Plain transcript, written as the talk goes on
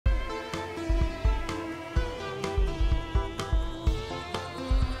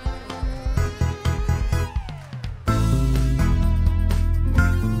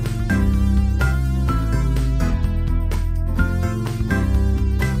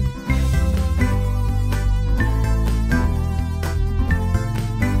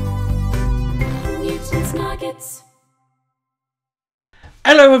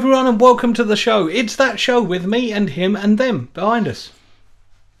Hello everyone and welcome to the show. It's that show with me and him and them behind us.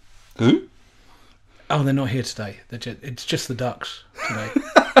 Who? Oh, they're not here today. It's just the ducks today.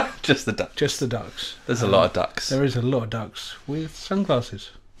 Just the ducks. Just the ducks. There's a lot of ducks. There is a lot of ducks with sunglasses.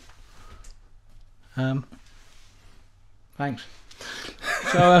 Thanks.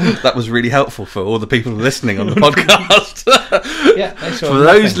 So that was really helpful for all the people listening on the podcast. yeah, they saw for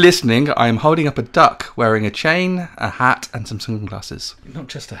those listening, I am holding up a duck wearing a chain, a hat, and some sunglasses. Not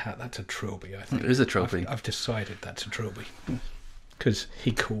just a hat. That's a trilby. I think it is a trilby. I've decided that's a trilby because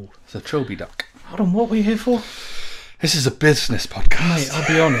he cool. It's a trilby duck. Hold on, what are we here for? This is a business podcast. Mate, I'll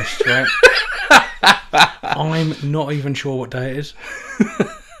be honest, right? I'm not even sure what day it is.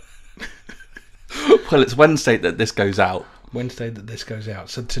 Well, it's Wednesday that this goes out. Wednesday that this goes out.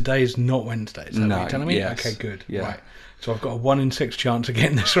 So today's not Wednesday. Is that what you're telling me? Yes. Okay, good. Yeah. Right. So I've got a 1 in 6 chance of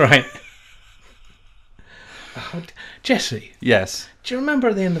getting this right. Jesse. Yes. Do you remember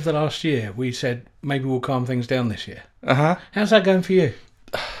at the end of the last year we said maybe we'll calm things down this year? Uh-huh. How's that going for you?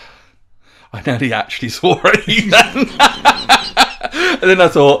 I nearly actually saw it then. And then I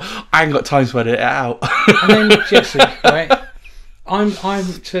thought, I ain't got time to edit it out. And then Jesse, right?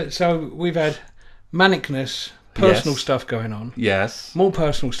 So we've had manicness, personal stuff going on. Yes. More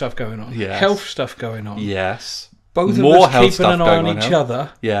personal stuff going on. Yes. Health stuff going on. Yes. Both More of us keeping an eye on each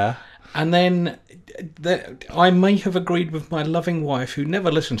other. Yeah. And then I may have agreed with my loving wife, who never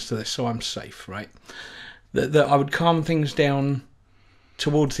listens to this, so I'm safe, right? That I would calm things down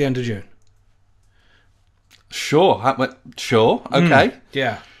towards the end of June. Sure. Sure. Okay.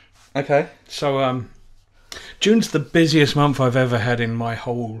 Yeah. Okay. So June's the busiest month I've ever had in my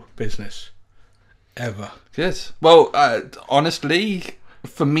whole business. Ever. Good. Well, honestly,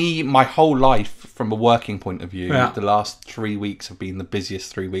 for me, my whole life, from a working point of view, the last 3 weeks have been the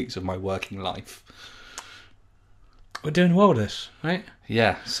busiest 3 weeks of my working life. We're doing well this, right?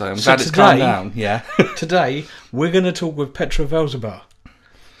 Yeah, so I'm glad it's calmed down. Yeah. Today, we're going to talk with Petra Velzeboer.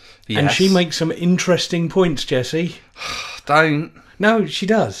 Yes. And she makes some interesting points, Jesse. Don't. No, she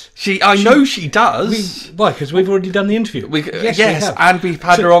does. I know she does. Why? Because we've already done the interview. Yes, we have. And we've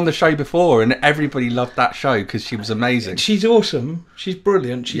had her on the show before, and everybody loved that show because she was amazing. She's awesome. She's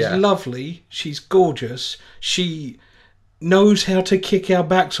brilliant. She's lovely. She's gorgeous. She knows how to kick our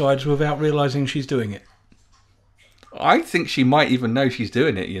backsides without realising she's doing it. I think she might even know she's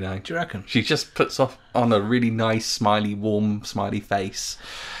doing it, you know. Do you reckon? She just puts on a really nice, smiley, warm, smiley face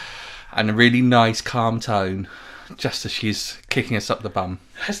and a really nice, calm tone, just as she's kicking us up the bum.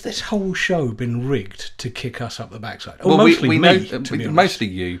 Has this whole show been rigged to kick us up the backside? Well, mostly we me, know, to be honest. mostly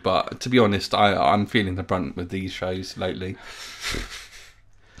you, but to be honest, I'm feeling the brunt with these shows lately.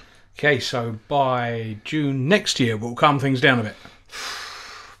 Okay, so by June next year, we'll calm things down a bit.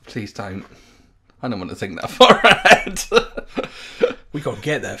 Please don't. I don't want to think that far ahead. We got to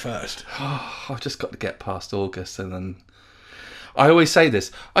get there first. I've just got to get past August, and then I always say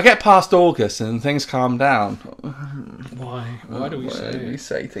this: I get past August and things calm down. Why? Why do we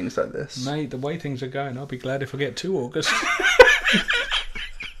say things like this, mate? The way things are going, I'll be glad if I get to August.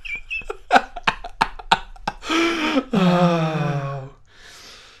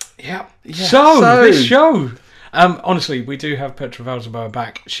 Yeah. So this show. Honestly, we do have Petra Velzeboer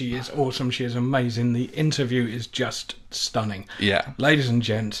back. She is awesome. She is amazing. The interview is just stunning. Yeah. Ladies and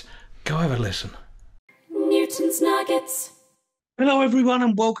gents, go have a listen. Newton's Nuggets. Hello, everyone,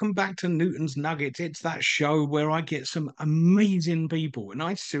 and welcome back to Newton's Nuggets. It's that show where I get some amazing people, and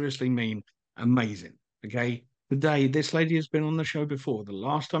I seriously mean amazing, okay? Today, this lady has been on the show before. The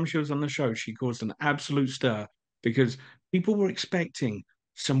last time she was on the show, she caused an absolute stir because people were expecting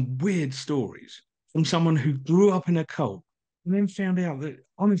some weird stories from someone who grew up in a cult and then found out that,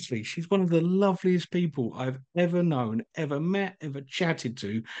 honestly, she's one of the loveliest people I've ever known, ever met, ever chatted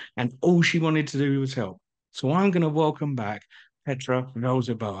to, and all she wanted to do was help. So I'm going to welcome back Petra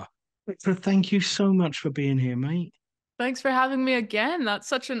Velzeboer. Petra, thank you so much for being here, mate. Thanks for having me again. That's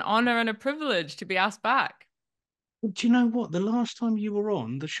such an honor and a privilege to be asked back. But do you know what? The last time you were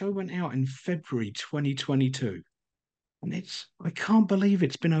on, the show went out in February 2022. And I can't believe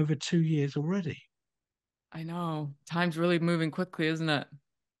it's been over 2 years already. I know. Time's really moving quickly, isn't it?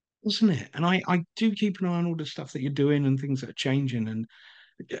 Isn't it? And I do keep an eye on all the stuff that you're doing and things that are changing. And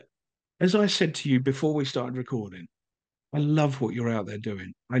as I said to you before we started recording, I love what you're out there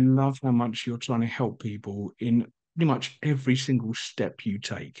doing. I love how much you're trying to help people in pretty much every single step you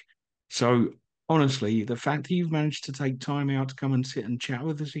take. So honestly, the fact that you've managed to take time out to come and sit and chat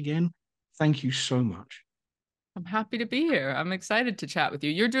with us again, thank you so much. I'm happy to be here. I'm excited to chat with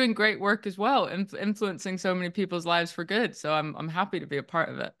you. You're doing great work as well, influencing so many people's lives for good. So I'm happy to be a part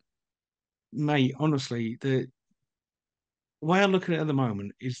of it. Mate, honestly, the way I look at it at the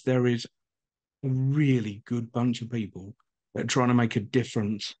moment is there is a really good bunch of people that are trying to make a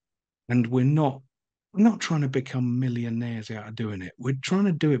difference, and we're not trying to become millionaires out of doing it. We're trying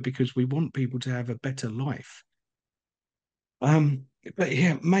to do it because we want people to have a better life. Um, but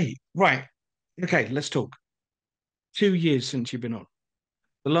yeah, mate, right. Okay, let's talk. 2 years since you've been on.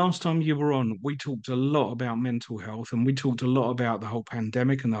 The last time you were on, we talked a lot about mental health and we talked a lot about the whole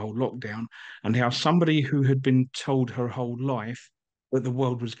pandemic and the whole lockdown and how somebody who had been told her whole life that the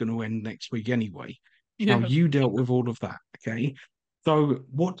world was going to end next week anyway, how Yeah. you dealt with all of that. Okay. So,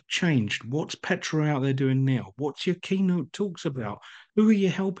 what changed? What's Petra out there doing now? What's your keynote talks about? Who are you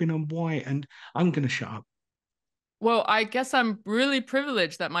helping and why? And I'm going to shut up. Well, I guess I'm really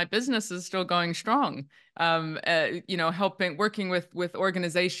privileged that my business is still going strong. Helping, working with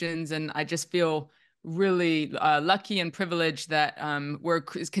organizations, and I just feel really lucky and privileged that we're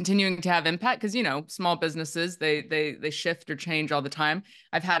continuing to have impact because small businesses they shift or change all the time.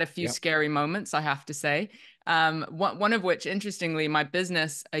 I've had a few Yeah. scary moments, I have to say. One of which, interestingly, my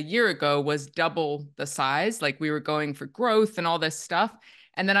business a year ago was double the size. Like we were going for growth and all this stuff,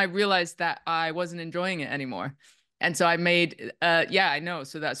 and then I realized that I wasn't enjoying it anymore. And so I made, yeah, I know.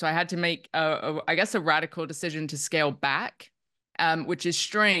 So I had to make, I guess, a radical decision to scale back, which is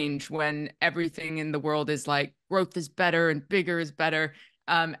strange when everything in the world is like growth is better and bigger is better.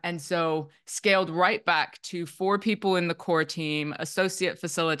 And so scaled right back to 4 people in the core team, associate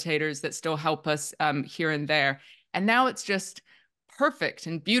facilitators that still help us here and there. And now it's just perfect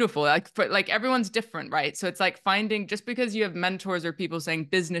and beautiful. Like everyone's different, right? So it's like finding, just because you have mentors or people saying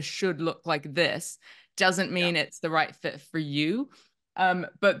business should look like this doesn't Yeah. mean it's the right fit for you.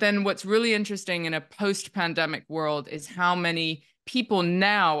 But then what's really interesting in a post-pandemic world is how many people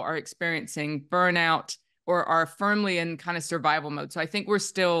now are experiencing burnout or are firmly in kind of survival mode. So I think we're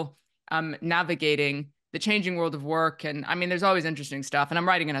still navigating the changing world of work. And I mean, there's always interesting stuff. And I'm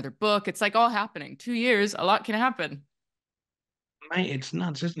writing another book. It's like all happening. 2 years, a lot can happen. Mate, it's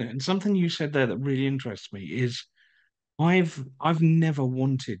nuts, isn't it? And something you said there that really interests me is I've never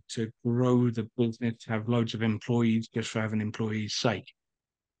wanted to grow the business, to have loads of employees just for having employees' sake.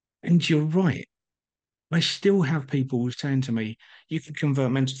 And you're right. I still have people saying to me, you could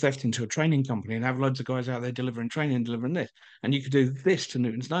convert mental theft into a training company and have loads of guys out there delivering training and delivering this. And you could do this to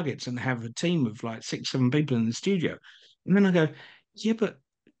Newton's Nuggets and have a team of like 6, 7 people in the studio. And then I go, yeah, but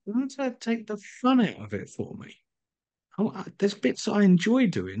won't that take the fun out of it for me? There's bits I enjoy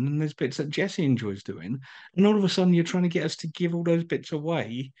doing, and there's bits that Jesse enjoys doing, and all of a sudden you're trying to get us to give all those bits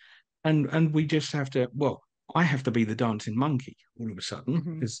away, and we just have to. Well, I have to be the dancing monkey all of a sudden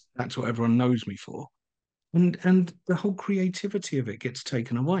Mhm. because that's what everyone knows me for, and the whole creativity of it gets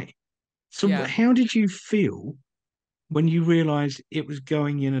taken away. So, Yeah. how did you feel when you realised it was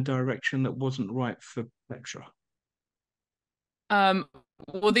going in a direction that wasn't right for Petra? Um,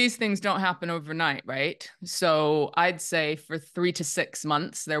 well, these things don't happen overnight, right? So I'd say for 3 to 6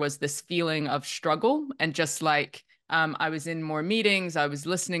 months, there was this feeling of struggle. And just like I was in more meetings, I was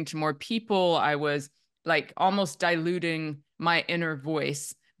listening to more people, I was like almost diluting my inner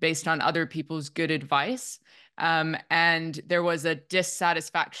voice based on other people's good advice. And there was a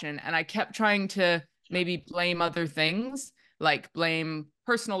dissatisfaction. And I kept trying to maybe blame other things, like blame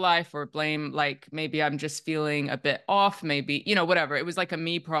personal life or blame like maybe I'm just feeling a bit off, maybe, whatever. It was like a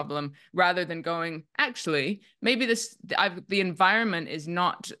me problem rather than going, actually, maybe the environment is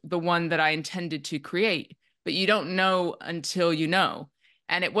not the one that I intended to create, but you don't know until you know.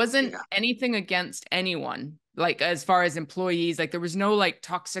 And it wasn't Yeah, anything against anyone, like as far as employees, like there was no like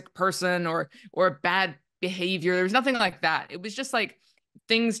toxic person or bad behavior. There was nothing like that. It was just like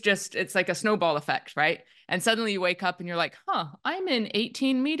it's like a snowball effect, right? And suddenly you wake up and you're like, huh, I'm in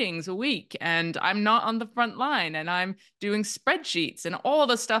 18 meetings a week and I'm not on the front line and I'm doing spreadsheets and all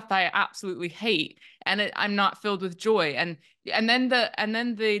the stuff that I absolutely hate. And I'm not filled with joy. And then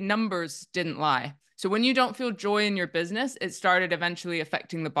the numbers didn't lie. So when you don't feel joy in your business, it started eventually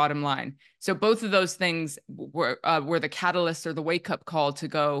affecting the bottom line. So both of those things were the catalyst or the wake up call to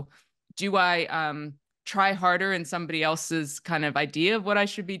go, do I try harder in somebody else's kind of idea of what I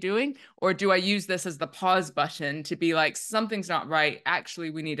should be doing? Or do I use this as the pause button to be like, something's not right.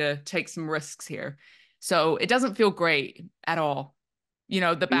 Actually, we need to take some risks here. So it doesn't feel great at all.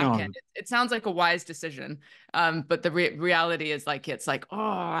 The back end. no, It sounds like a wise decision. But the reality is like, it's like, oh,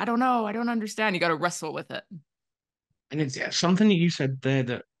 I don't know. I don't understand. You got to wrestle with it. and it's something that you said there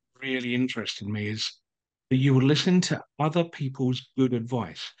that really interested me is that you will listen to other people's good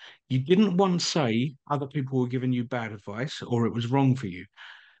advice. You didn't once say other people were giving you bad advice or it was wrong for you,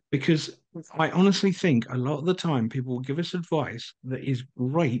 because I honestly think a lot of the time people will give us advice that is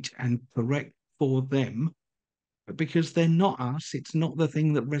great and correct for them. because they're not us. It's not the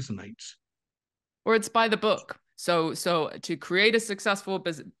thing that resonates. Or it's by the book. So to create a successful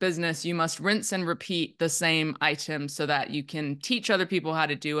business, you must rinse and repeat the same items so that you can teach other people how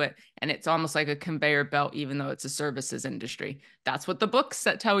to do it. And it's almost like a conveyor belt, even though it's a services industry. That's what the books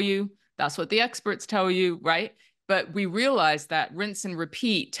that tell you. That's what the experts tell you, right? But we realize that rinse and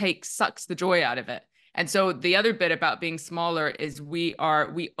repeat sucks the joy out of it. And so the other bit about being smaller is we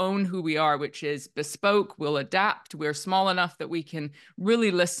own who we are, which is bespoke. We'll adapt. We're small enough that we can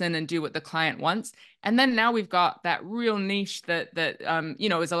really listen and do what the client wants. And then now we've got that real niche that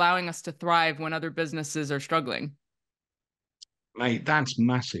is allowing us to thrive when other businesses are struggling. Mate, that's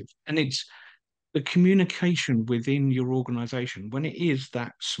massive. And it's the communication within your organization. When it is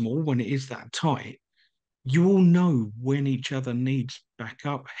that small, when it is that tight, you all know when each other needs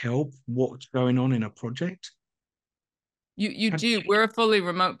backup, help, what's going on in a project. You do. We're a fully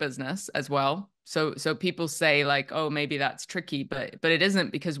remote business as well. So people say like, oh, maybe that's tricky, but it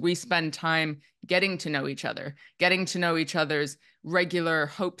isn't, because we spend time getting to know each other, getting to know each other's regular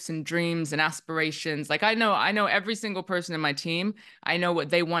hopes and dreams and aspirations. Like I know every single person in my team. I know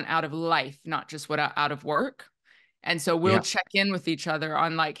what they want out of life, not just what out of work. And so we'll check in with each other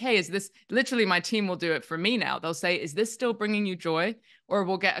on like, hey, is this, literally my team will do it for me now. They'll say, is this still bringing you joy? Or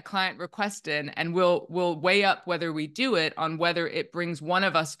we'll get a client request in and we'll weigh up whether we do it on whether it brings one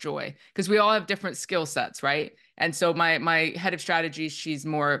of us joy, because we all have different skill sets, right? And so my head of strategy, she's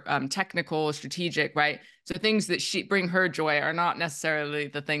more technical, strategic, right? So things that she bring her joy are not necessarily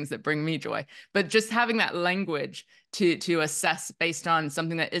the things that bring me joy. But just having that language to assess based on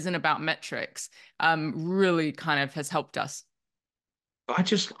something that isn't about metrics really kind of has helped us. I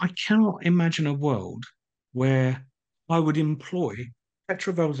cannot imagine a world where I would employ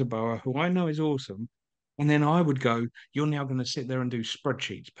Petra Velzeboer, who I know is awesome, and then I would go, you're now going to sit there and do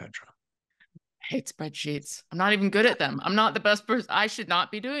spreadsheets, Petra. I hate spreadsheets. I'm not even good at them. I'm not the best person. I should not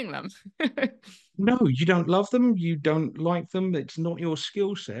be doing them. No, you don't love them. You don't like them. It's not your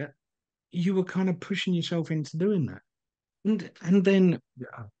skill set. You were kind of pushing yourself into doing that. And then,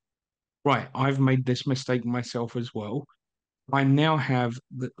 right, I've made this mistake myself as well. I now have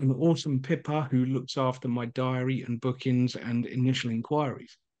an awesome Pippa who looks after my diary and bookings and initial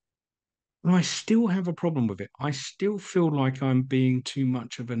inquiries. And I still have a problem with it. I still feel like I'm being too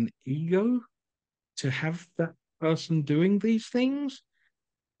much of an ego to have that person doing these things.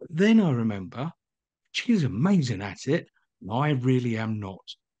 But then I remember she's amazing at it. And I really am not.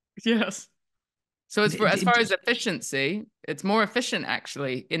 Yes. So It, it, as far it as just, efficiency, it's more efficient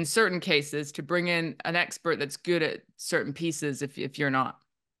actually in certain cases to bring in an expert that's good at certain pieces if you're not.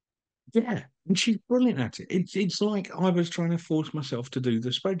 yeah, and she's brilliant at it. It's like I was trying to force myself to do the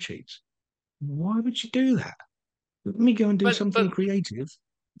spreadsheets. Why would you do that? Let me go and do something But creative.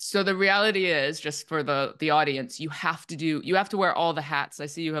 so the reality is, just for the audience, you have to wear all the hats. I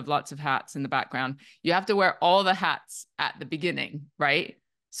see you have lots of hats in the background. You have to wear all the hats at the beginning, right? Yeah.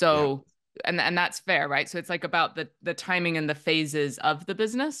 So and that's fair, right? So it's like about the timing and the phases of the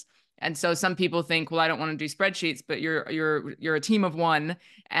business. And so some people think, well, I don't want to do spreadsheets, but you're a team of one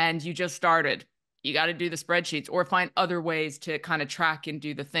and you just started. You got to do the spreadsheets or find other ways to kind of track and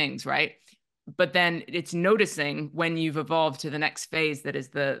do the things, right? But then it's noticing when you've evolved to the next phase that is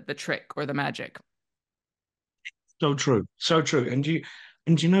the trick or the magic. So true. So true. And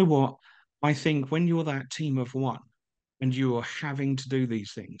you know what? I think when you're that team of one and you are having to do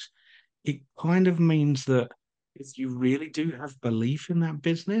these things, it kind of means that if you really do have belief in that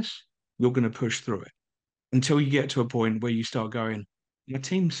business, you're going to push through it until you get to a point where you start going, my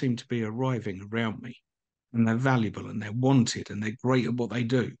team seem to be arriving around me and they're valuable and they're wanted and they're great at what they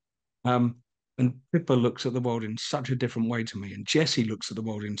do. Um, and Pippa looks at the world in such a different way to me, and Jesse looks at the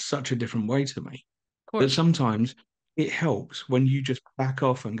world in such a different way to me Of that course. sometimes it helps when you just back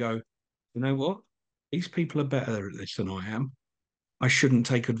off and go, you know what? These people are better at this than I am. I shouldn't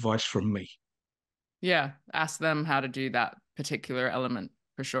take advice from me. Yeah. Ask them how to do that particular element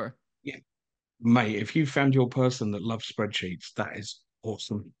for sure. Yeah. Mate, if you found your person that loves spreadsheets, that is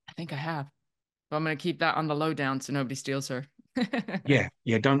awesome. I think I have. But I'm going to keep that on the lowdown so nobody steals her. Yeah,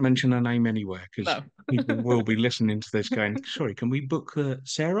 yeah, don't mention her name anywhere because No. people will be listening to this going, sorry, can we book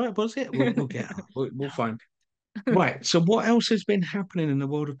Sarah? Was it? We'll get her. We'll No. find. Right. So what else has been happening in the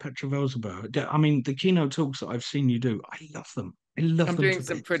world of Petra Velzeboer? I mean, the keynote talks that I've seen you do, I love them. I love I'm them doing to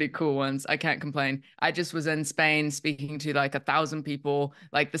some bits. pretty cool ones. I can't complain. I just was in Spain speaking to like 1,000 people.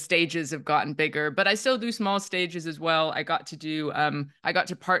 Like the stages have gotten bigger, but I still do small stages as well. I got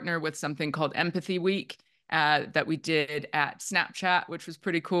to partner with something called Empathy Week that we did at Snapchat, which was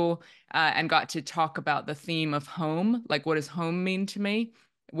pretty cool, and got to talk about the theme of home. Like, what does home mean to me?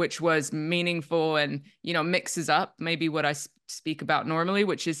 which was meaningful and, mixes up maybe what I speak about normally,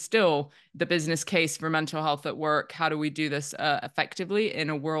 which is still the business case for mental health at work. How do we do this effectively in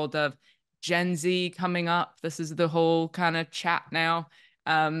a world of Gen Z coming up? This is the whole kind of chat now.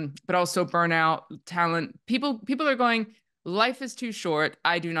 But also burnout, talent. People are going, life is too short.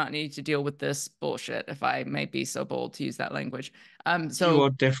 I do not need to deal with this bullshit, if I may be so bold to use that language. You are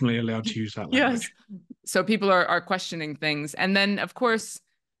definitely allowed to use that language. Yes. So people are questioning things. And then, of course,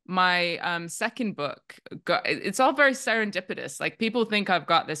 my second book, it's all very serendipitous. Like, people think I've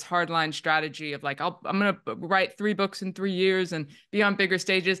got this hardline strategy of like, I'm going to write 3 books in 3 years and be on bigger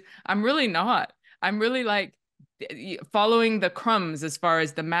stages. I'm really not. I'm really like following the crumbs as far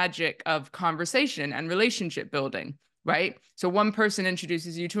as the magic of conversation and relationship building, right? So one person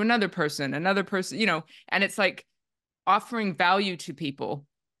introduces you to another person, and it's like offering value to people.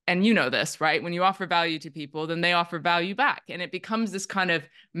 And you know this, right? When you offer value to people, then they offer value back. And it becomes this kind of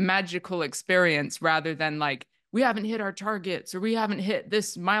magical experience rather than like, we haven't hit our targets or we haven't hit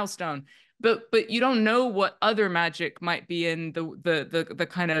this milestone. But you don't know what other magic might be in the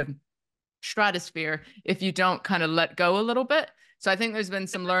kind of stratosphere if you don't kind of let go a little bit. So I think there's been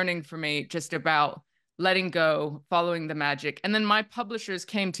some learning for me just about letting go, following the magic. And then my publishers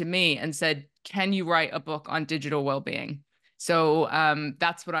came to me and said, can you write a book on digital well-being? So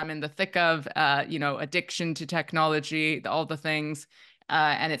that's what I'm in the thick of, addiction to technology, all the things.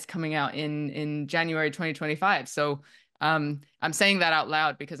 And it's coming out in January 2025. So I'm saying that out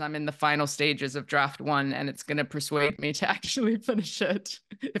loud because I'm in the final stages of draft 1, and it's going to persuade me to actually finish it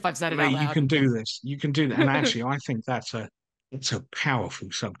if I've said it out loud. You can do this. You can do that. And actually, I think it's a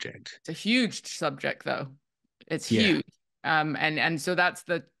powerful subject. It's a huge subject, though. It's huge. And so that's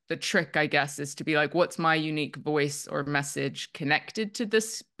the trick, I guess, is to be like, what's my unique voice or message connected to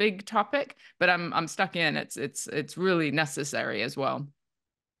this big topic? But I'm stuck in. It's really necessary as well.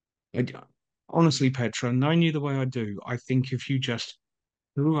 Honestly, Petra, knowing you the way I do, I think if you just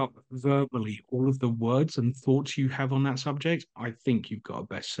threw up verbally all of the words and thoughts you have on that subject, I think you've got a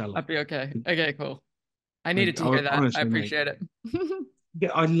bestseller. I'd be okay. Okay, cool. I needed to hear that. Honestly, I appreciate it.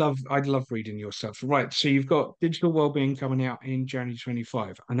 Yeah, I'd love reading your stuff. Right, so you've got Digital Wellbeing coming out in January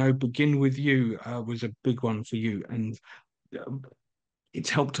 25. I know Begin With You was a big one for you, and it's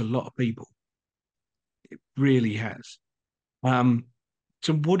helped a lot of people. It really has.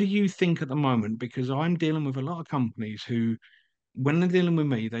 So what do you think at the moment? Because I'm dealing with a lot of companies who, when they're dealing with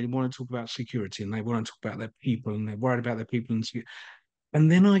me, they want to talk about security and they want to talk about their people and they're worried about their people.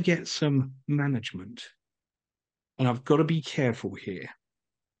 And then I get some management, and I've got to be careful here.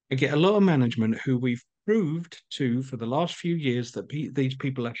 I get a lot of management who we've proved to for the last few years that these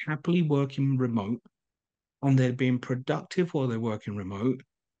people are happily working remote and they're being productive while they're working remote.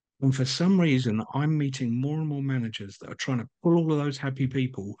 And for some reason, I'm meeting more and more managers that are trying to pull all of those happy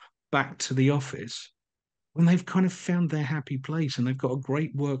people back to the office when they've kind of found their happy place and they've got a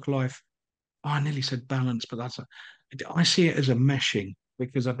great work life. Oh, I nearly said balance, but I see it as a meshing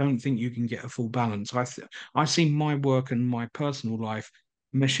because I don't think you can get a full balance. I see my work and my personal life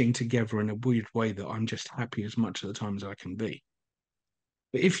meshing together in a weird way that I'm just happy as much of the time as I can be.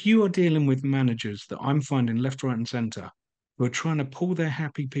 But if you are dealing with managers that I'm finding left, right, and centre who are trying to pull their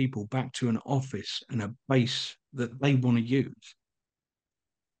happy people back to an office and a base that they want to use,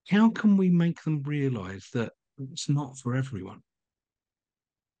 how can we make them realise that it's not for everyone?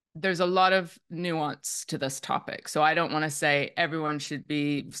 There's a lot of nuance to this topic. So I don't want to say everyone should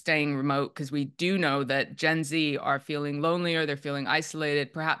be staying remote, because we do know that Gen Z are feeling lonelier, they're feeling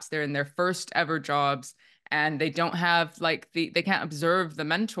isolated, perhaps they're in their first ever jobs and they don't have like they can't observe the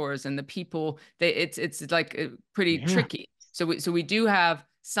mentors and the people. It's like pretty tricky. So we do have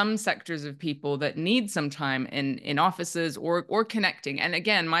some sectors of people that need some time in offices or connecting. And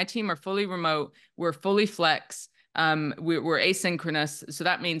again, my team are fully remote, we're fully flex. We're asynchronous, so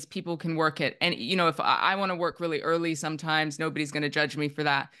that means people can work it. And if I want to work really early, sometimes nobody's going to judge me for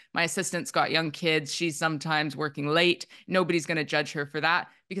that. My assistant's got young kids, she's sometimes working late, nobody's going to judge her for that,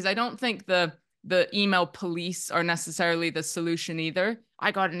 because I don't think the email police are necessarily the solution either.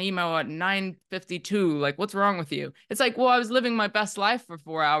 I got an email at 9:52, like, what's wrong with you? It's like, well, I was living my best life for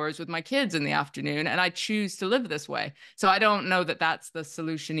 4 hours with my kids in the afternoon, and I choose to live this way. So I don't know that that's the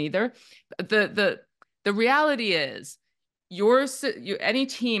solution either. The reality is any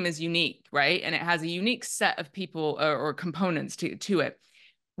team is unique, right? And it has a unique set of people or components to it.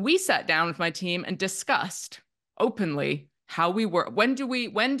 We sat down with my team and discussed openly how we work. When do we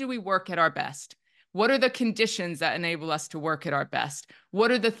work at our best? What are the conditions that enable us to work at our best?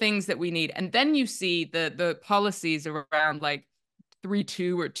 What are the things that we need? And then you see the policies around like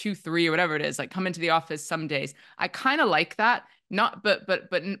 3-2 or 2-3 or whatever it is, like come into the office some days. I kind of like that,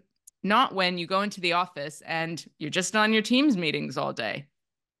 not when you go into the office and you're just on your Teams meetings all day.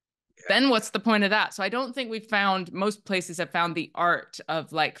 Then what's the point of that? So I don't think most places have found the art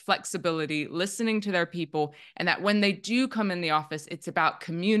of like flexibility, listening to their people, and that when they do come in the office, it's about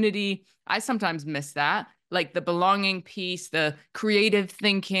community. I sometimes miss that, like the belonging piece, the creative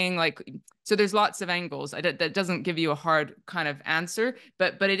thinking, like, so there's lots of angles. That doesn't give you a hard kind of answer,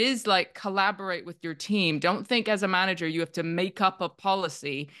 but it is like collaborate with your team. Don't think as a manager you have to make up a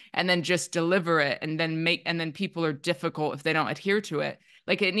policy and then just deliver it and then people are difficult if they don't adhere to it.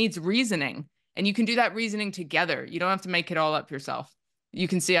 Like it needs reasoning, and you can do that reasoning together. You don't have to make it all up yourself. You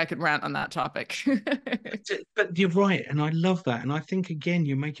can see I could rant on that topic. But you're right, and I love that. And I think again,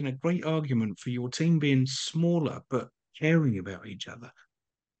 you're making a great argument for your team being smaller but caring about each other.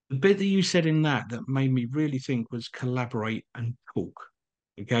 The bit that you said in that made me really think was collaborate and talk.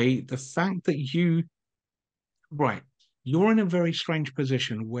 Okay, the fact that right, you're in a very strange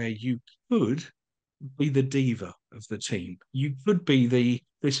position where you could be the diva of the team. You could be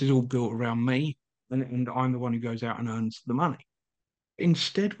this is all built around me, and I'm the one who goes out and earns the money.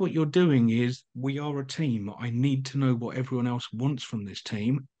 Instead, what you're doing is, we are a team. I need to know what everyone else wants from this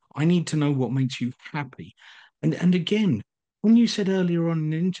team. I need to know what makes you happy. And again, when you said earlier on in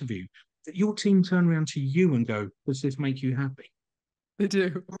the interview that your team turn around to you and go, "Does this make you happy?" They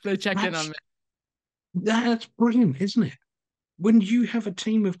do. They check in on me. That's brilliant, isn't it? When you have a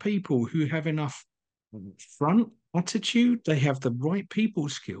team of people who have enough front attitude, they have the right people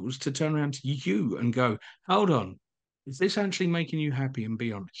skills to turn around to you and go, "Hold on, is this actually making you happy?" And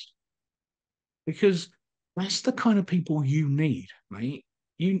be honest. Because that's the kind of people you need, mate.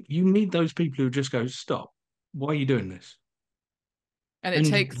 You need those people who just go, "Stop. Why are you doing this?" And it And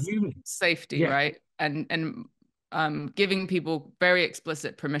takes safety, yeah, right? And giving people very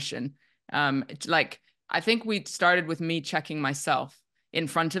explicit permission. It's like, I think we started with me checking myself in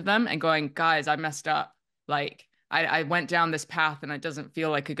front of them and going, "Guys, I messed up. Like I went down this path and it doesn't feel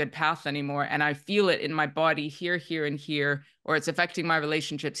like a good path anymore. And I feel it in my body here, here, and here, or it's affecting my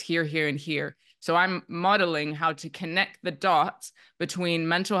relationships here, here, and here." So I'm modeling how to connect the dots between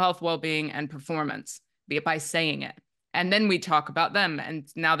mental health, well-being, and performance by saying it. And then we talk about them, and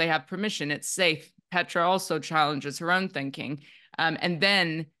now they have permission. It's safe. Petra also challenges her own thinking. And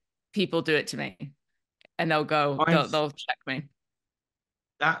then people do it to me, and they'll check me.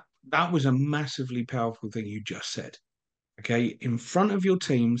 that was a massively powerful thing you just said. Okay, in front of your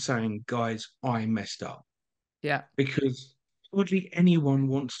team, saying, "Guys, I messed up." Yeah. Because hardly anyone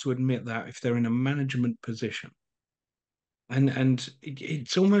wants to admit that if they're in a management position. And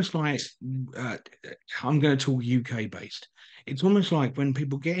it's almost like I'm going to talk UK based. It's almost like when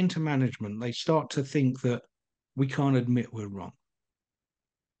people get into management, they start to think that we can't admit we're wrong.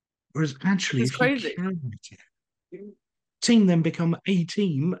 Whereas actually, It's if you crazy. can admit it, team then become a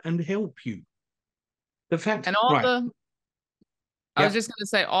team and help you. The fact, And right? I was Yeah, just going to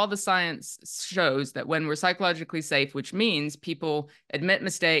say, all the science shows that when we're psychologically safe, which means people admit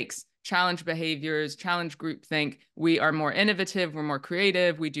mistakes, challenge behaviors, challenge groupthink, we are more innovative, we're more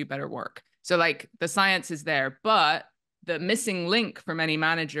creative, we do better work. So like the science is there, but the missing link for many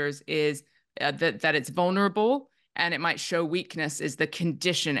managers is that it's vulnerable and it might show weakness, is the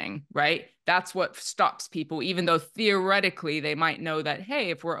conditioning, right? That's what stops people, even though theoretically they might know that, hey,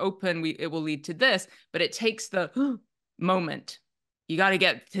 if we're open, it will lead to this, but it takes the moment. You got to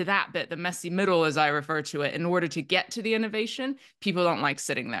get to that bit, the messy middle, as I refer to it, in order to get to the innovation. People don't like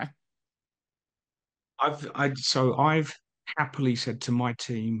sitting there. I've happily said to my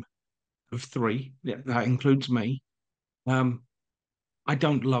team of three, yeah, that includes me, um, I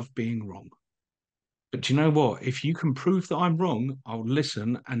don't love being wrong. But you know what? If you can prove that I'm wrong, I'll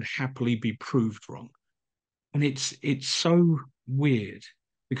listen and happily be proved wrong. And it's so weird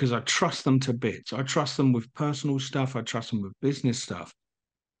because I trust them to bits. I trust them with personal stuff. I trust them with business stuff.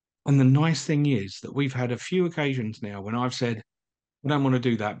 And the nice thing is that we've had a few occasions now when I've said, "I don't want to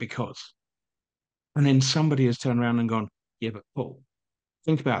do that because," and then somebody has turned around and gone, "Yeah, but Paul,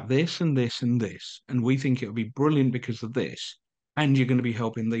 think about this and this and this, and we think it would be brilliant because of this, and you're going to be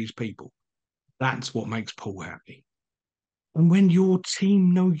helping these people." That's what makes Paul happy. And when your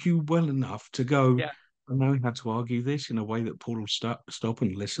team know you well enough to go, Yeah. "I know how to argue this in a way that Paul will stop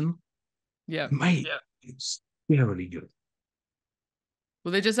and listen," Yeah. mate, it's really good.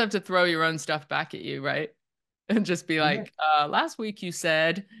 Well, they just have to throw your own stuff back at you, right? And just be Yeah, like, last week you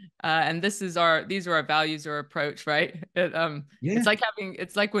said, and these are our values or approach, right? yeah.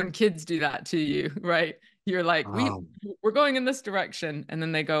 It's like when kids do that to you, right? You're like, Oh, we're going in this direction. And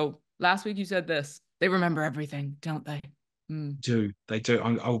then they go, "Last week you said this." They remember everything, don't they? Mm. they do.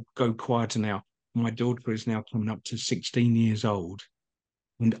 I'll go quieter now. my daughter is now coming up to 16 years old.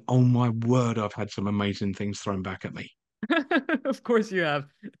 And oh my word, I've had some amazing things thrown back at me. Of course you have.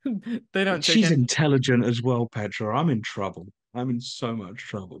 They don't take She's any. intelligent as well, Petra. I'm in trouble. I'm in so much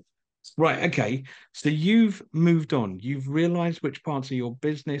trouble. Right, okay. So you've moved on. You've realized which parts of your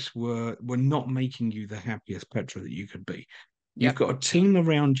business were not making you the happiest Petra that you could be. You've Yep. got a team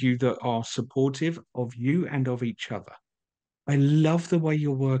around you that are supportive of you and of each other. I love the way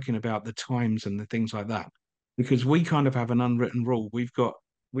you're working about the times and the things like that, because we kind of have an unwritten rule. We've got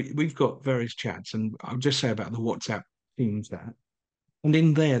various chats, and I'll just say about the WhatsApp teams that. And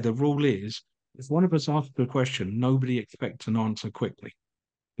in there, the rule is if one of us asks a question, nobody expects an answer quickly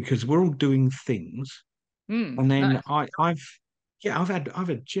because we're all doing things. And then Nice. I've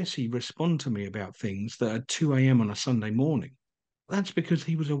had Jesse respond to me about things that are 2 a.m. on a Sunday morning. That's because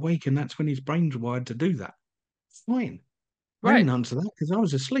he was awake and that's when his brain's wired to do that. Fine. I Right. didn't answer that because I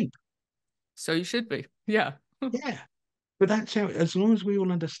was asleep. So you should be. Yeah. Yeah. But that's how, as long as we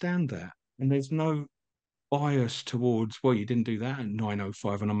all understand that and there's no bias towards, well, you didn't do that at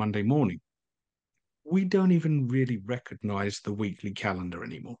 9:05 on a Monday morning. We don't even really recognize the weekly calendar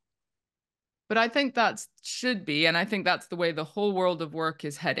anymore. But I think that should be, and I think that's the way the whole world of work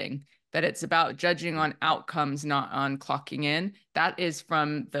is heading, that it's about judging on outcomes, not on clocking in. That is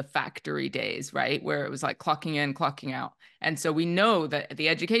from the factory days, right? Where it was like clocking in, clocking out. And so we know that the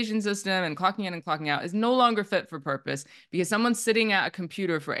education system and clocking in and clocking out is no longer fit for purpose because someone sitting at a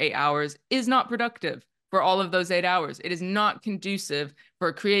computer for 8 hours is not productive for all of those 8 hours. It is not conducive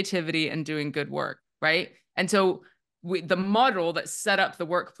for creativity and doing good work, right? And so the model that set up the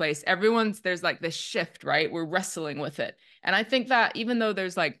workplace, there's like this shift, right? We're wrestling with it. And I think that even though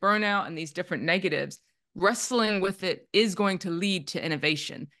there's like burnout and these different negatives, wrestling with it is going to lead to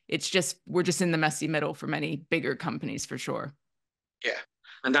innovation. We're just in the messy middle for many bigger companies for sure. Yeah.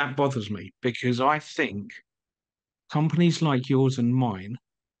 And that bothers me because I think companies like yours and mine,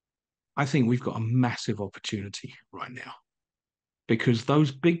 I think we've got a massive opportunity right now because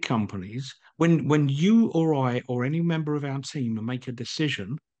those big companies, when you or I or any member of our team make a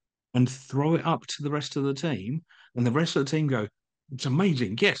decision and throw it up to the rest of the team, and the rest of the team go, it's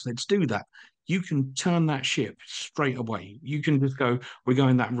amazing. Yes, let's do that. You can turn that ship straight away. You can just go, we're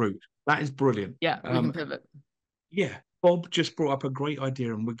going that route. That is brilliant. Yeah, we can pivot. Yeah, Bob just brought up a great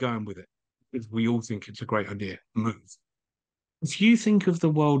idea and we're going with it because we all think it's a great idea. Move. If you think of the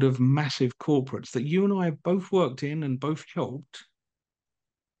world of massive corporates that you and I have both worked in and both helped,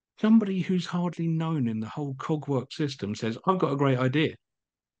 somebody who's hardly known in the whole cogwork system says, I've got a great idea.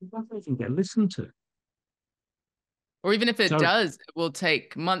 It doesn't even get listened to. Or even if it So, does, it will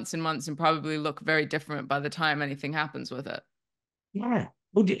take months and months and probably look very different by the time anything happens with it. yeah,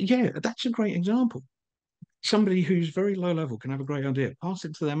 well, yeah, that's a great example. Somebody who's very low level can have a great idea, pass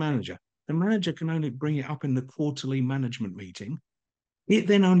it to their manager. The manager can only bring it up in the quarterly management meeting. It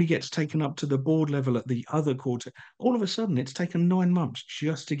then only gets taken up to the board level at the other quarter. All of a sudden, it's taken 9 months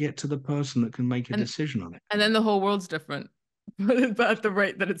just to get to the person that can make a And decision on it. and then the whole world's different. But at the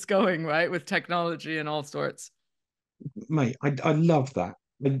rate that it's going, right? With technology and all sorts. Mate, I love that.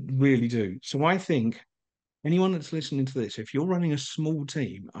 I really do. So I think anyone that's listening to this, if you're running a small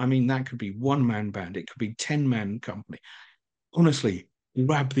team, I mean, that could be one man band, it could be 10-man company. Honestly,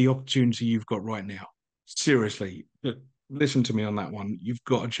 grab the opportunity you've got right now. Seriously, listen to me on that one. You've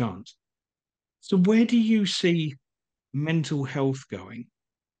got a chance. So, where do you see mental health going?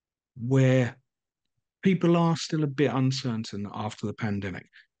 Where people are still a bit uncertain after the pandemic.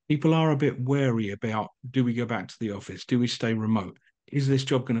 People are a bit wary about, do we go back to the office? Do we stay remote? Is this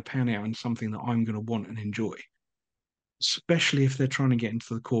job going to pan out in something that I'm going to want and enjoy? Especially if they're trying to get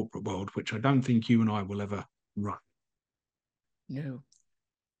into the corporate world, which I don't think you and I will ever run. No,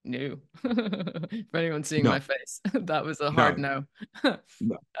 no. For anyone seeing No, my face, that was a hard no, no.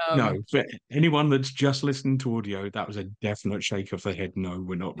 no, no. um, For anyone that's just listening to audio, that was a definite shake of the head. No,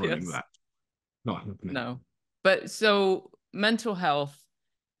 we're not running yes, that. Not happening. no. But so mental health,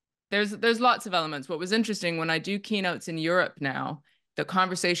 there's lots of elements. What was interesting when I do keynotes in Europe now, the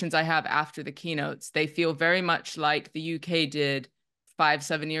conversations I have after the keynotes, they feel very much like the UK did 5,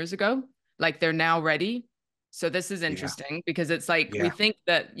 7 years ago. Like they're now ready. So this is Yeah, interesting because it's like we yeah, think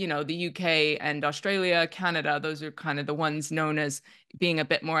that, the UK and Australia, Canada, those are kind of the ones known as being a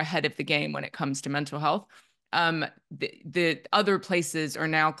bit more ahead of the game when it comes to mental health. The other places are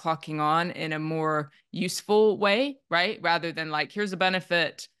now clocking on in a more useful way, right? Rather than like, here's a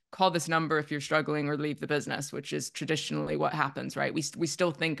benefit, call this number if you're struggling or leave the business, which is traditionally what happens, right? We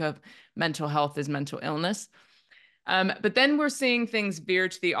still think of mental health as mental illness. But then we're seeing things veer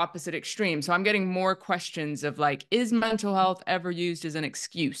to the opposite extreme. So I'm getting more questions of like, is mental health ever used as an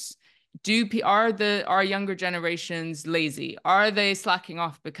excuse? Are our younger generations lazy? Are they slacking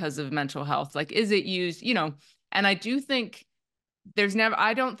off because of mental health? Like, is it used, and I do think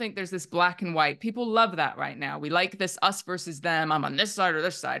I don't think there's this black and white. People love that right now. We like this us versus them. I'm on this side or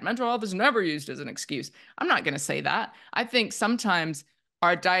this side. Mental health is never used as an excuse. I'm not going to say that. I think sometimes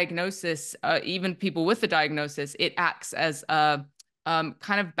our diagnosis, even people with the diagnosis, it acts as a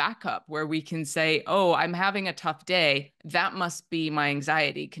kind of backup where we can say, oh, I'm having a tough day. That must be my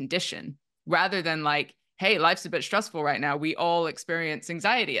anxiety condition, rather than like, hey, life's a bit stressful right now. We all experience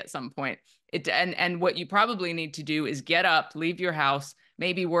anxiety at some point. And what you probably need to do is get up, leave your house,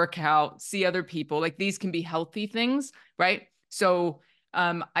 maybe work out, see other people. Like, these can be healthy things, right? So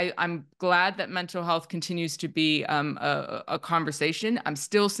I'm glad that mental health continues to be a conversation. I'm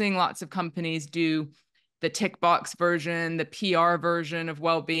still seeing lots of companies do the tick box version, the PR version of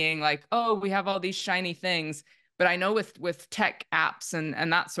well-being, like, oh, we have all these shiny things. But I know with tech apps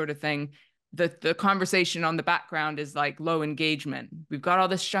and that sort of thing, the conversation on the background is like low engagement. We've got all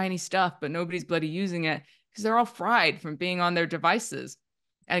this shiny stuff, but nobody's bloody using it because they're all fried from being on their devices.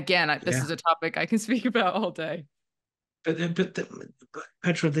 And again, this is a topic I can speak about all day. But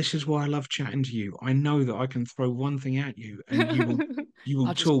Petra, this is why I love chatting to you. I know that I can throw one thing at you, and you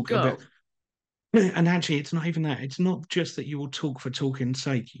will talk about. And actually, it's not even that. It's not just that you will talk for talking's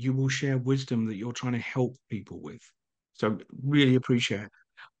sake. You will share wisdom that you're trying to help people with. So really appreciate it.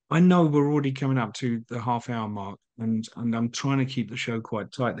 I know we're already coming up to the half-hour mark, and I'm trying to keep the show quite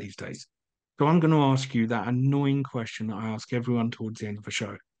tight these days. So I'm going to ask you that annoying question that I ask everyone towards the end of the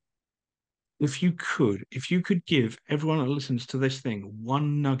show. If you could give everyone that listens to this thing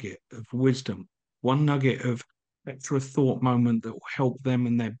one nugget of wisdom, one nugget of extra thought moment that will help them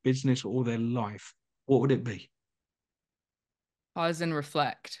in their business or their life, what would it be? Pause and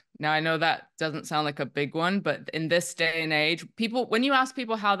reflect. Now, I know that doesn't sound like a big one, but in this day and age, when you ask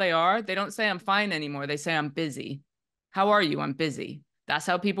people how they are, they don't say I'm fine anymore. They say I'm busy. How are you? I'm busy. That's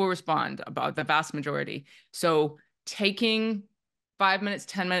how people respond, about the vast majority. So taking 5 minutes,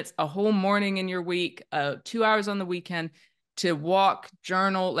 10 minutes, a whole morning in your week, 2 hours on the weekend to walk,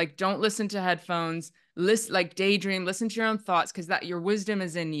 journal, like, don't listen to headphones, listen, like, daydream, listen to your own thoughts, because that your wisdom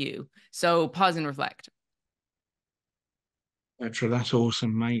is in you. So pause and reflect. Petra, that's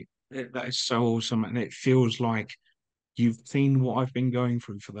awesome, mate. That is so awesome. And it feels like you've seen what I've been going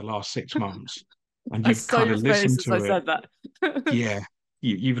through for the last 6 months. And you've kind of listened to it. I said that. Yeah.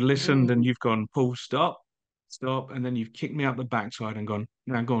 You've listened and you've gone, Paul, stop. And then you've kicked me out the backside and gone,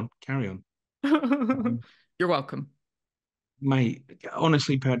 now go on, carry on. You're welcome. Mate,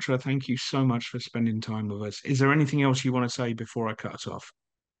 honestly, Petra, thank you so much for spending time with us. Is there anything else you want to say before I cut us off?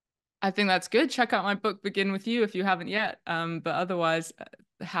 I think that's good. Check out my book, Begin With You, if you haven't yet. But otherwise,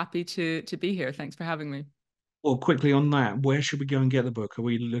 happy to be here. Thanks for having me. Well, quickly on that, where should we go and get the book? Are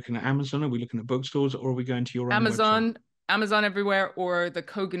we looking at Amazon? Are we looking at bookstores? Or are we going to your own website? Amazon everywhere, or the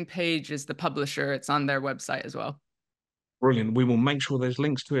Kogan page is the publisher. It's on their website as well. Brilliant. We will make sure there's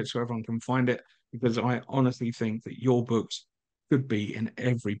links to it so everyone can find it, because I honestly think that your books could be in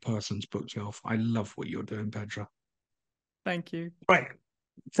every person's bookshelf. I love what you're doing, Petra. Thank you. Right.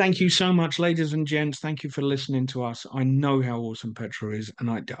 Thank you so much, ladies and gents. Thank you for listening to us. I know how awesome Petra is, and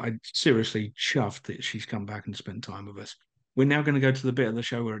I seriously chuffed that she's come back and spent time with us. We're now going to go to the bit of the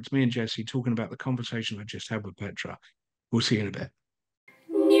show where it's me and Jesse talking about the conversation I just had with Petra. We'll see you in a bit.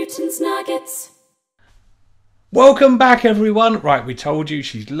 Newton's Nuggets. Welcome back, everyone. Right, we told you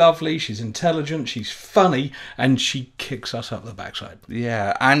she's lovely, she's intelligent, she's funny, and she kicks us up the backside.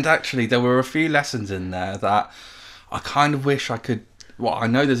 Yeah, and actually there were a few lessons in there that I kind of wish I could... Well, I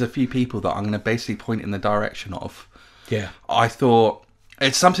know there's a few people that I'm going to basically point in the direction of. Yeah. I thought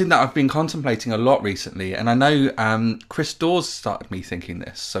it's something that I've been contemplating a lot recently, and I know Chris Dawes started me thinking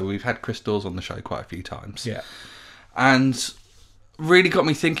this. So we've had Chris Dawes on the show quite a few times. Yeah. And really got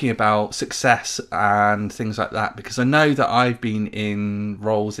me thinking about success and things like that, because I know that I've been in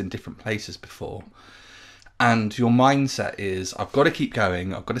roles in different places before. And your mindset is, I've got to keep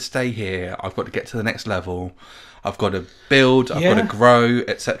going, I've got to stay here, I've got to get to the next level, I've got to build, I've got to grow,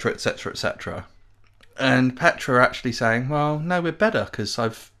 etc., etc., etc. And Petra actually saying, well, no, we're better, because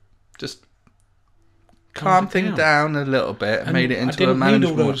I've just calmed things down a little bit and made it into a manageable... I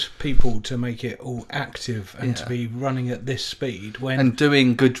didn't need all those people to make it all active and to be running at this speed when... And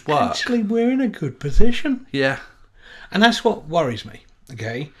doing good work. Actually, we're in a good position. Yeah. And that's what worries me,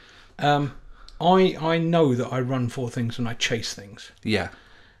 okay? I know that I run for things and I chase things. Yeah.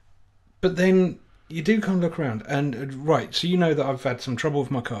 But then you do kind of look around and, right, so you know that I've had some trouble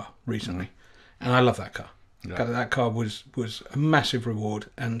with my car recently. And I love that car. Yeah. That car was a massive reward,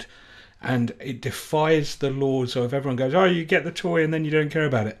 and it defies the laws of everyone goes, oh, you get the toy and then you don't care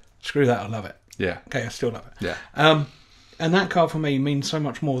about it. Screw that, I love it. Yeah. Okay, I still love it. Yeah. And that car for me means so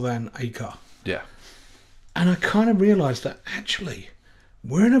much more than a car. Yeah. And I kind of realised that actually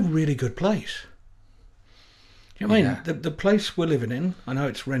we're in a really good place. You know what I mean? Yeah. The place we're living in, I know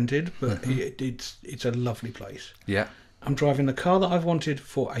it's rented, but it's a lovely place. Yeah. I'm driving the car that I've wanted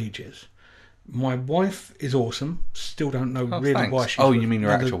for ages. My wife is awesome. Still don't know really thanks. why she's Oh, with you mean your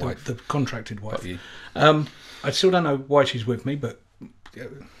actual the, wife? The contracted wife. Got you. I still don't know why she's with me, but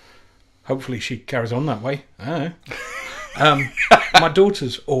hopefully she carries on that way. I don't know. My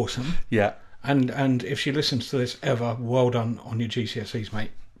daughter's awesome. Yeah. And if she listens to this ever, well done on your GCSEs,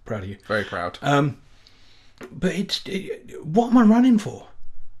 mate. Proud of you. Very proud. But what am I running for?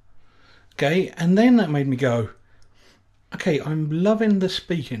 Okay, and then that made me go, okay, I'm loving the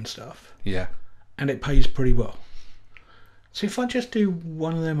speaking stuff, Yeah. and it pays pretty well. So if I just do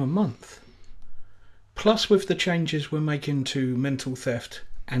one of them a month, plus with the changes we're making to MentalTheft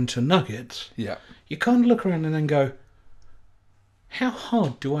and to Nuggets, Yeah. you kind of look around and then go, how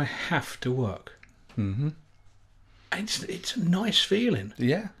hard do I have to work? Mm-hmm. It's a nice feeling.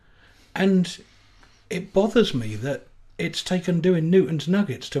 Yeah. And it bothers me that it's taken doing Newton's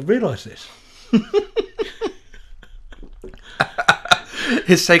Nuggets to realise this.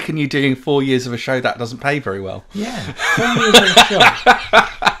 It's taken you doing 4 years of a show that doesn't pay very well. Yeah. 4 years of a show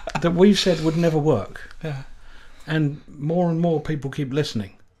that we've said would never work. Yeah. And more people keep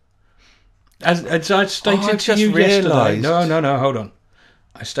listening. As I stated I to just you yesterday. realised. No, hold on.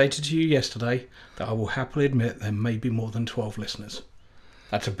 I stated to you yesterday that I will happily admit there may be more than 12 listeners.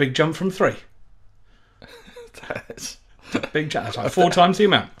 That's a big jump from 3. That's... Big jump. That's like 4 times the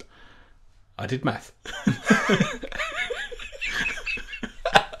amount. I did math.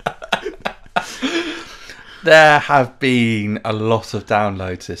 There have been a lot of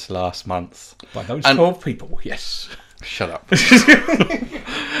downloads this last month. By those 12 people, yes. Shut up.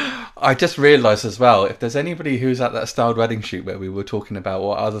 I just realised as well, if there's anybody who's at that styled wedding shoot where we were talking about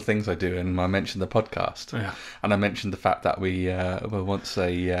what other things I do, and I mentioned the podcast, Yeah. and I mentioned the fact that we were once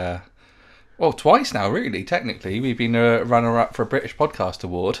well, twice now, really, technically. We've been a runner-up for a British Podcast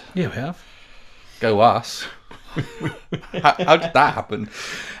Award. Yeah, we have. Go us. How did that happen?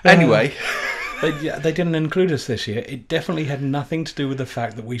 Anyway. They didn't include us this year. It definitely had nothing to do with the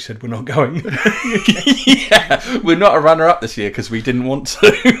fact that we said we're not going. Yeah, we're not a runner-up this year because we didn't want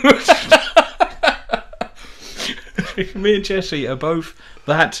to. Me and Jesse are both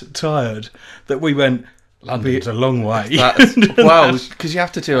that tired that we went, London's a long way. Well, because you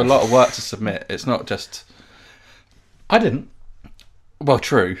have to do a lot of work to submit. It's not just... I didn't. Well,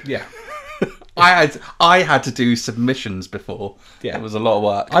 true. Yeah. I had to do submissions before. Yeah. It was a lot of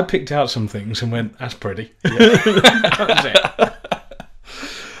work. I picked out some things and went, that's pretty. Yeah. That was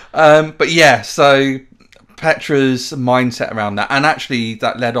it. But yeah, so Petra's mindset around that, and actually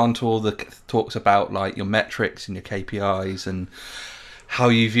that led on to all the talks about like your metrics and your KPIs and how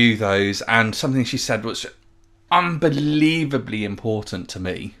you view those. And something she said was unbelievably important to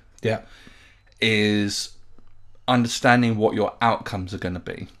me Yeah. is understanding what your outcomes are going to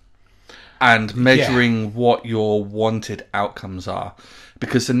be. And measuring what your wanted outcomes are.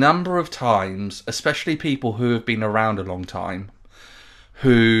 Because the number of times, especially people who have been around a long time,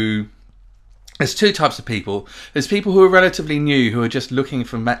 who... There's 2 types of people. There's people who are relatively new, who are just looking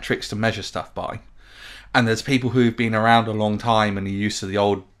for metrics to measure stuff by. And there's people who've been around a long time and are used to the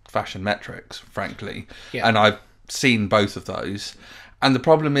old-fashioned metrics, frankly. Yeah. And I've seen both of those. And the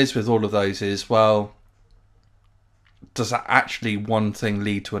problem is with all of those is, well, does that actually one thing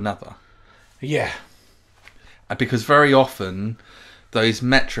lead to another? Yeah. Because very often those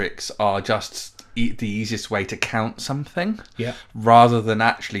metrics are just the easiest way to count something, Yeah. rather than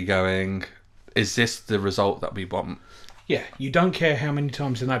actually going, is this the result that we want? Yeah. You don't care how many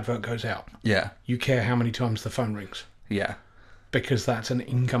times an advert goes out. Yeah. You care how many times the phone rings. Yeah. Because that's an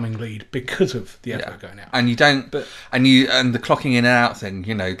incoming lead because of the advert going out. And you don't, and the clocking in and out thing,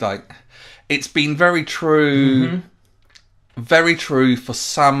 you know, like it's been very true. Mm-hmm. Very true for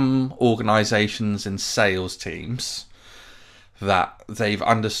some organisations and sales teams that they've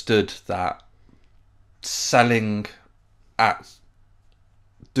understood that selling at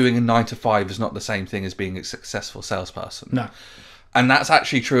doing a 9 to 5 is not the same thing as being a successful salesperson. No. And that's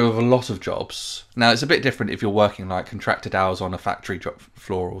actually true of a lot of jobs. Now, it's a bit different if you're working like contracted hours on a factory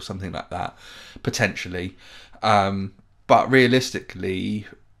floor or something like that, potentially. But realistically,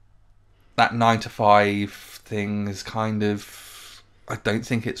 that 9 to 5 thing is kind of... I don't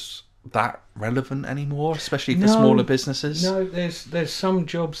think it's that relevant anymore, especially for smaller businesses. No, there's some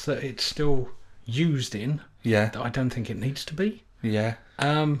jobs that it's still used in. Yeah. That I don't think it needs to be. Yeah.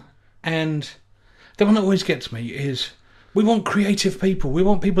 And the one that always gets me is We want creative people. We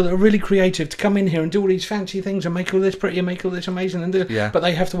want people that are really creative to come in here and do all these fancy things and make all this pretty and make all this amazing. And Yeah. But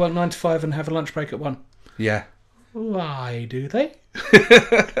they have to work 9 to 5 and have a lunch break at 1. Yeah. Why do they?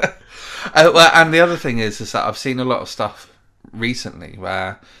 Well, and the other thing is that I've seen a lot of stuff recently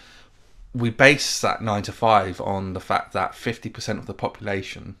where we base that 9 to 5 on the fact that 50% of the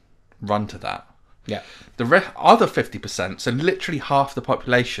population run to that. Yeah. The other 50%, so literally half the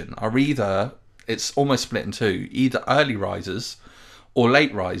population, are either, it's almost split in two, either early risers or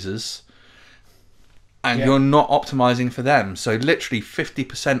late risers, and you're not optimizing for them. So literally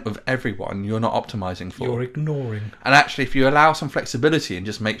 50% of everyone you're not optimizing for. You're ignoring. And actually, if you allow some flexibility and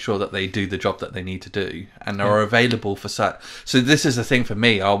just make sure that they do the job that they need to do and are available for certain... So this is the thing for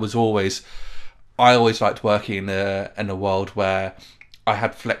me. I always liked working in a world where I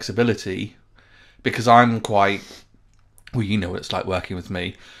had flexibility, because I'm quite... Well, you know what it's like working with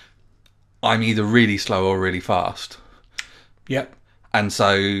me. I'm either really slow or really fast. Yep. And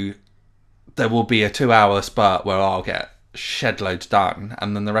so there will be a 2-hour spurt where I'll get shed loads done,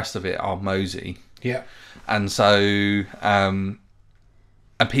 and then the rest of it I'll mosey. Yeah. And so, and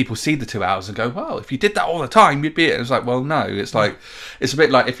people see the 2 hours and go, well, if you did that all the time, you'd be it. It's like, well, no. It's like, it's a bit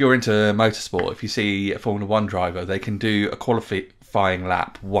like if you're into motorsport, if you see a Formula 1 driver, they can do a qualifying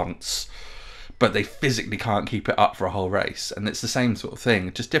lap once, but they physically can't keep it up for a whole race. And it's the same sort of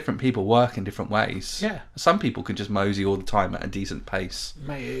thing. Just different people work in different ways. Yeah. Some people can just mosey all the time at a decent pace.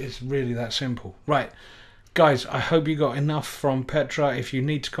 Mate, it's really that simple. Right. Guys, I hope you got enough from Petra. If you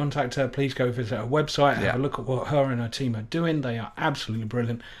need to contact her, please go visit her website and have a look at what her and her team are doing. They are absolutely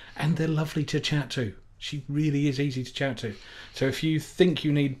brilliant, and they're lovely to chat to. She really is easy to chat to. So if you think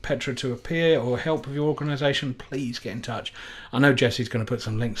you need Petra to appear or help with your organisation, please get in touch. I know Jesse's going to put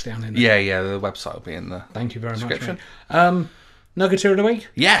some links down in there. Yeah, the website will be in the Thank you very description. much, mate. Nuggeteer of the week?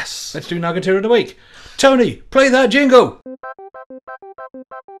 Yes! Let's do Nuggeteer of the week. Tony, play that jingle!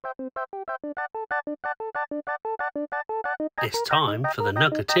 It's time for the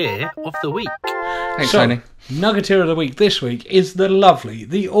Nuggeteer of the Week. Thanks, Tony. Nuggeteer of the week this week is the lovely,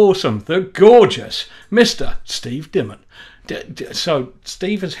 the awesome, the gorgeous Mr. Steve Dimon. So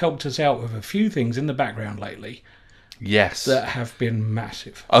Steve has helped us out with a few things in the background lately Yes. that have been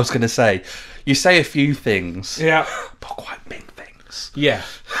massive. I was going to say, you say a few things, Yeah. but quite big things. Yeah.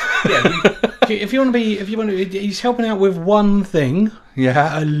 If you want to, he's helping out with one thing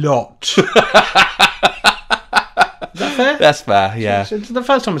Yeah. a lot. Is that fair? That's fair, yeah. So the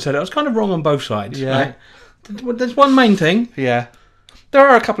first time I said it, I was kind of wrong on both sides. Yeah. Right? There's one main thing. Yeah. There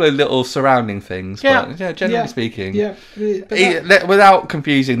are a couple of little surrounding things, Yeah. but yeah, generally speaking. Yeah. But that- Without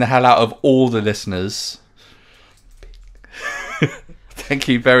confusing the hell out of all the listeners, thank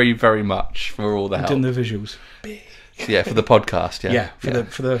you very, very much for all the help. doing the visuals. Yeah, for the podcast, yeah. Yeah,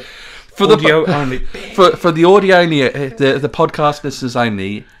 for the For the audio po- only. For the audio only, the podcast listeners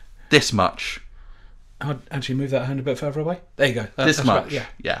only, this much. I'd actually move that hand a bit further away. There you go. This That's much. right, yeah.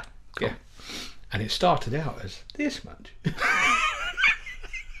 Yeah. Cool. Yeah. And it started out as this much.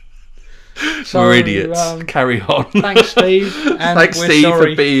 We're idiots. Carry on. Thanks, Steve. And Thanks, we're Steve,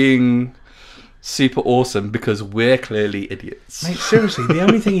 sorry. for being super awesome, because we're clearly idiots. Mate, seriously, the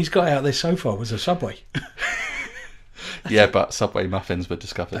only thing he's got out of this so far was a Subway. Yeah, but Subway muffins were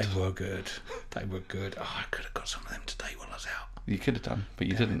discovered. They were good. They were good. Oh, I could have got some of them today while I was out. You could have done, but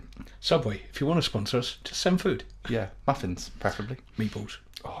you didn't. Subway, if you want to sponsor us, just send food. Yeah, muffins, preferably. Meatballs.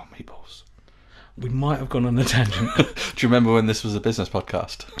 Oh, meatballs. We might have gone on a tangent. Do you remember when this was a business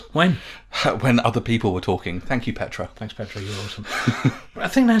podcast? When? When other people were talking. Thank you, Petra. Thanks, Petra. You're awesome. I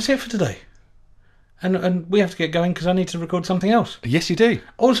think that's it for today. And we have to get going because I need to record something else. Yes, you do.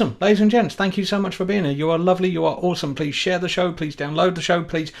 Awesome. Ladies and gents, thank you so much for being here. You are lovely. You are awesome. Please share the show. Please download the show.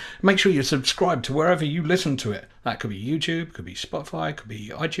 Please make sure you subscribe to wherever you listen to it. That could be YouTube, could be Spotify, could be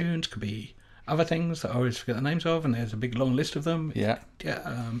iTunes, could be other things that I always forget the names of, and there's a big long list of them. Yeah.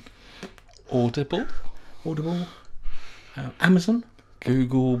 Yeah. Audible. Amazon.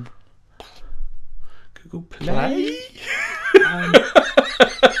 Google Play.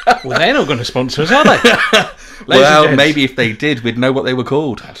 Well, they're not going to sponsor us, are they? Well, gents. maybe if they did, we'd know what they were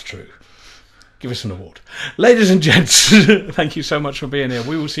called. That's true. Give us an award. Ladies and gents, thank you so much for being here.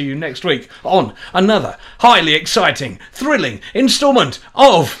 We will see you next week on another highly exciting, thrilling instalment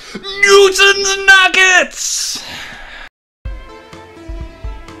of Newton's Nuggets!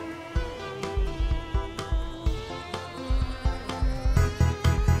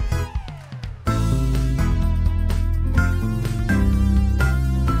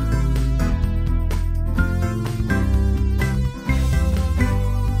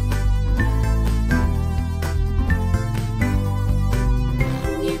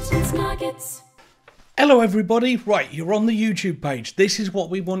 Newton's Nuggets. Hello everybody, right, you're on the YouTube page. This is what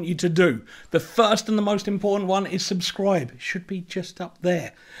we want you to do. The first and the most important one is subscribe. It should be just up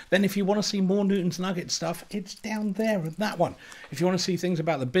there. Then if you want to see more Newton's Nugget stuff, it's down there in that one. If you want to see things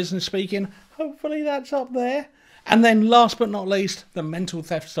about the business speaking, hopefully that's up there. And then last but not least, the mental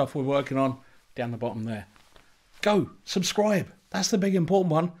theft stuff we're working on, down the bottom there. Go, subscribe. That's the big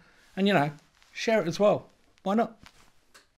important one. And you know, share it as well. Why not?